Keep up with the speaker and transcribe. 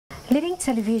Leading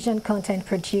television content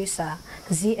producer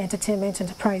Z Entertainment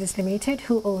Enterprises Limited,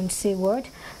 who owns Z World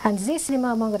and Z Cinema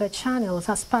among other channels,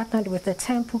 has partnered with the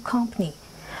Temple Company,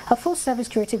 a full-service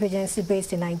creative agency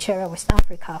based in Nigeria, West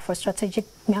Africa, for strategic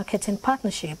marketing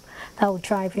partnership that will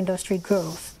drive industry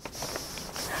growth.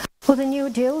 With the new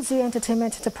deal, Z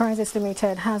Entertainment Enterprises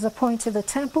Limited has appointed the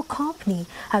Temple Company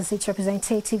as its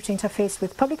representative to interface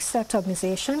with public sector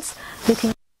organizations looking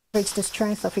to leverage the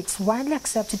strength of its widely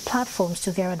accepted platforms to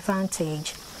their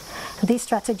advantage. This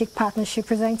strategic partnership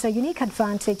presents a unique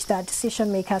advantage that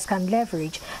decision makers can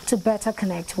leverage to better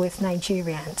connect with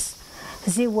Nigerians.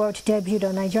 Z World debuted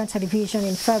on Nigerian television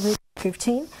in February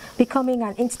 2015, becoming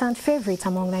an instant favorite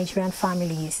among Nigerian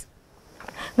families.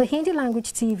 The Hindi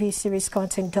language TV series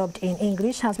content dubbed in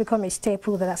English has become a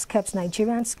staple that has kept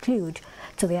Nigerians glued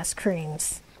to their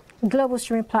screens. Global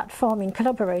streaming platform, in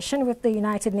collaboration with the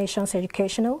United Nations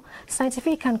Educational,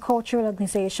 Scientific and Cultural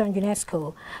Organization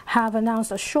UNESCO, have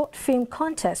announced a short film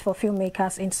contest for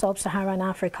filmmakers in sub-Saharan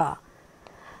Africa.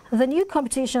 The new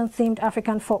competition-themed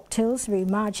African Folktales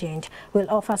Reimagined will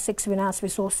offer 6 winners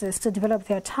resources to develop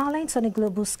their talents on a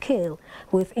global scale,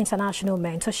 with international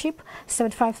mentorship,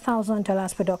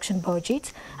 $75,000 production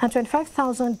budget, and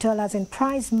 $25,000 in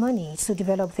prize money to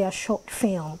develop their short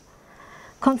film.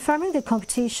 Confirming the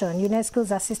competition,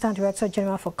 UNESCO's Assistant Director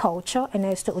General for Culture,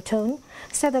 Ernesto Otón,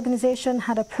 said the organization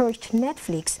had approached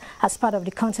Netflix as part of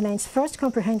the continent's first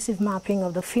comprehensive mapping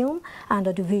of the film and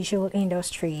audiovisual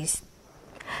industries.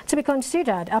 To be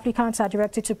considered, applicants are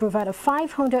directed to provide a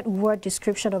 500-word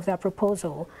description of their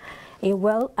proposal,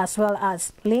 as well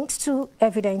as links to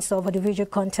evidence of audiovisual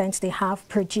content they have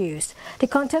produced. The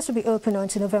contest will be open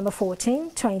until November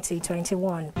 14,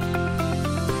 2021.